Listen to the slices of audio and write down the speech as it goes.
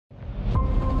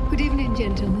Good evening,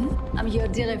 gentlemen. I'm your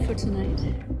dealer for tonight.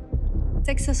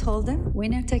 Texas Hold'em,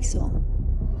 winner takes all.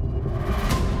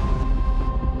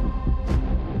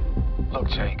 Look,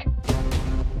 Jake.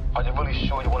 Are you really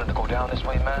sure you wanted to go down this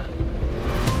way, man?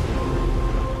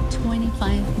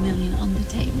 25 million on the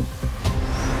table.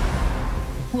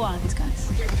 Who are these guys?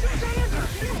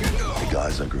 The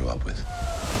guys I grew up with.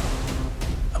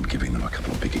 I'm giving them a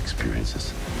couple of big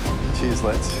experiences. Cheers,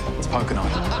 lads. It's poker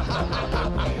night.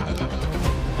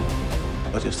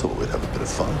 I just thought we'd have a bit of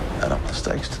fun and up the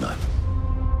stakes tonight.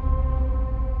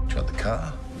 Do you want the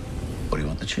car? Or do you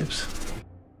want the chips?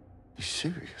 You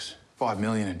serious? 5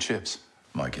 million in chips.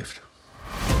 My gift.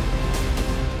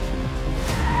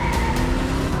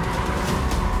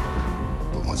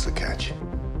 But what's the catch?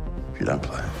 If you don't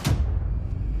play,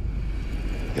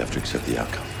 you have to accept the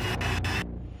outcome.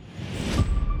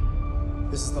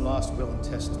 This is the last will and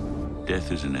testament.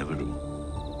 Death is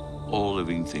inevitable. All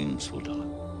living things will die.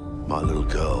 My little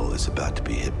girl is about to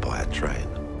be hit by a train,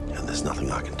 and there's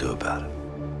nothing I can do about it.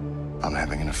 I'm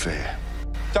having an affair.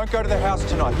 Don't go to the house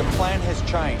tonight. The plan has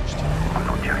changed. I'm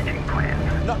not changing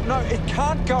plans. No, it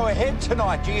can't go ahead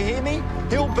tonight. Do you hear me?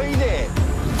 He'll be there.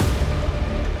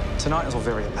 Tonight is all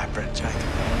very elaborate, Jake.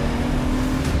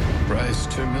 Raise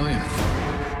 2 million.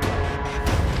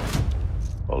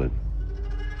 All in.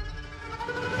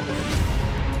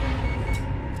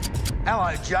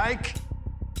 Hello, Jake.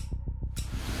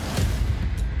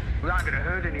 We aren't going to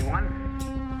hurt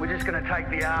anyone. We're just going to take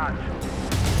the odds.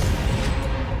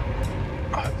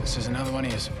 I hope this is another one of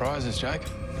your surprises, Jake.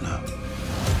 No.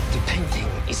 The painting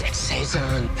is at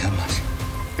Cezanne. How much?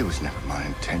 It was never my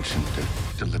intention to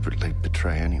deliberately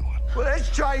betray anyone. Well,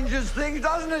 that changes things,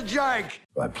 doesn't it, Jake?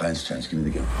 Right, plans change. Give me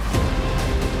the gun.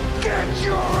 Get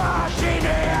your ass in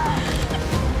here!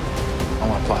 I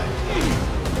want to play.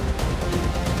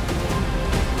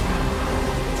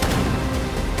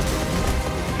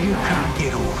 You can't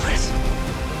get all this.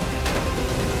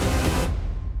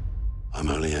 I'm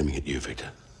only aiming at you, Victor.